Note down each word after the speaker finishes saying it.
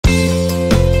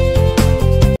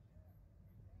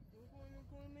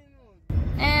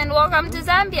welcome to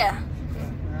Zambia.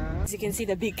 As you can see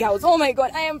the big cows. Oh my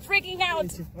god, I am freaking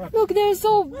out. Look, they're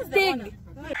so big.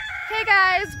 Hey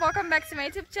guys, welcome back to my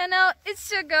YouTube channel.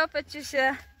 It's your girl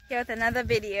Patricia here with another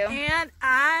video. And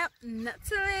I'm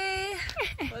Natalie.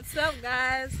 What's up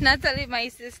guys? Natalie, my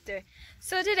sister.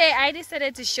 So today I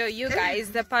decided to show you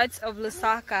guys the parts of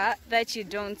Lusaka that you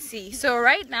don't see. So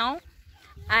right now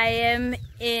I am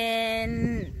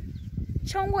in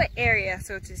Chongwe area,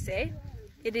 so to say.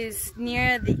 It is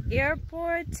near the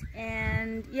airport,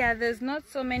 and yeah, there's not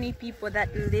so many people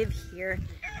that live here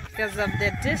because of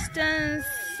the distance.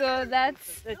 So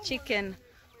that's a chicken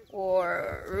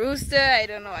or rooster, I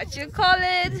don't know what you call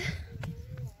it.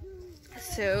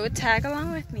 So tag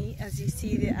along with me as you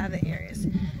see the other areas.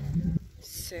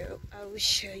 So I will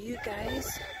show you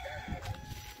guys.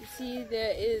 You see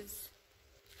there is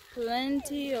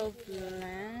plenty of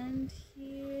land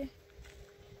here.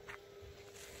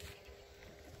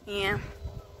 Yeah,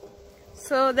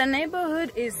 so the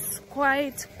neighborhood is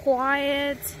quite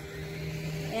quiet,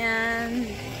 and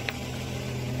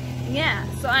yeah,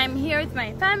 so I'm here with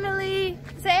my family.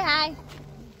 Say hi.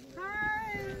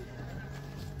 Hi.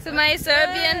 To my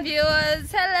Serbian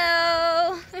viewers,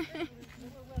 hello.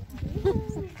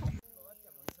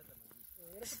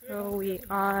 So we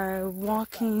are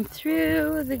walking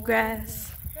through the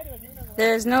grass.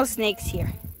 There's no snakes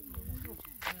here.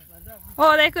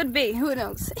 Oh, there could be, who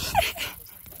knows.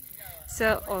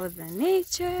 So all the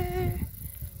nature.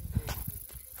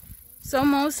 So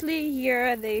mostly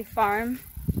here they farm.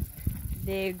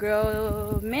 They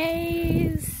grow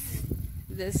maize.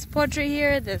 There's poultry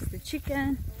here, there's the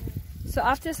chicken. So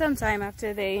after some time,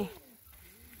 after they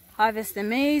harvest the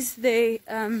maize, they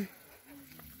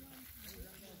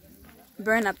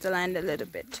burn up the land a little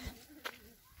bit.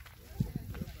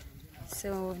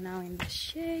 So now in the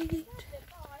shade.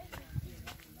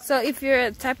 So if you're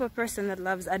a type of person that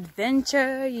loves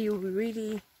adventure, you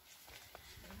really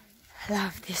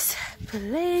love this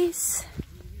place.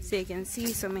 So you can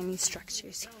see so many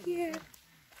structures here.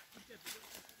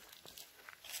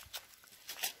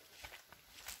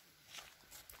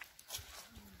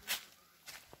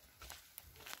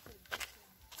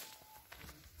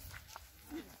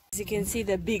 As you can see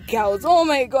the big cows. Oh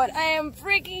my god, I am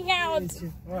freaking out.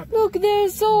 Look, they're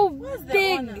so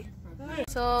big.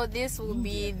 So this will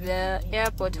be the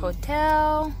airport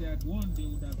hotel. You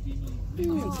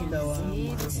can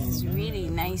see this is really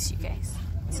nice, you guys.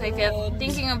 So if you're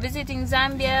thinking of visiting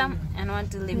Zambia and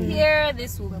want to live here,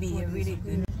 this will be a really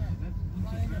good.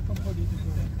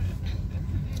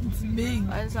 It's big.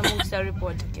 What's a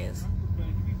report, guys?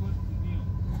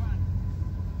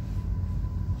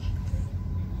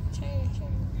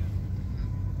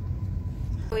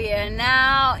 We are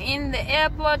now in the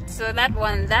airport, so that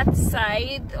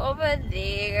side over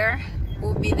there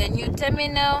will be the new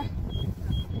terminal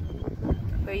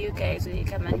for you guys when you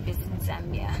come and visit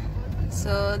Zambia.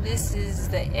 So this is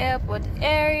the airport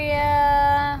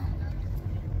area.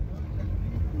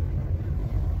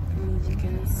 As you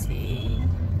can see.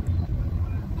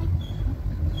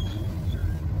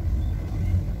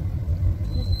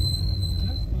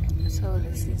 So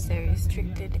this is a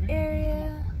restricted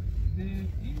area.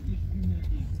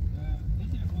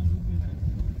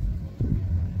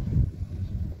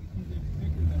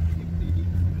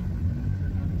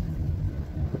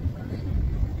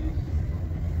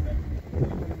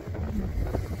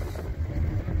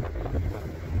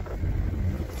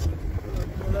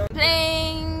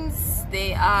 Planes,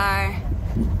 they are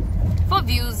for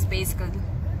views basically.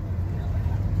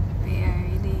 They are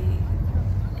really,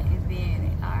 they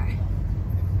are.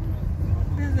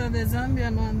 These are the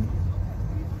Zambian ones.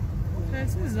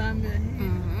 This is Zambia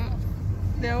here.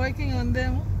 They're working on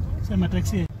them. One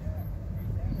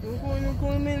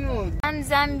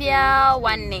Zambia,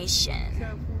 one nation.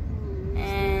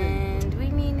 And we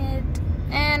mean it.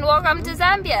 And welcome to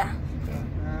Zambia.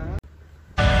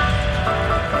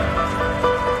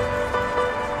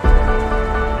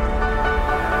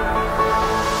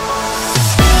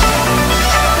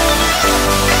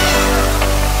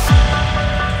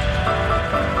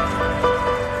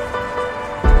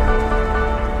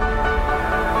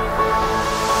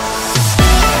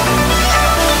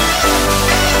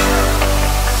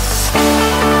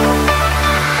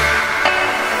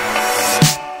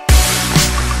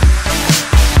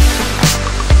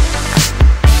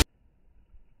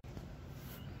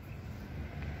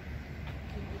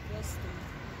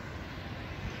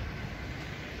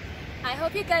 I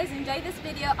hope you guys enjoyed this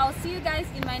video. I'll see you guys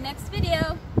in my next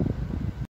video.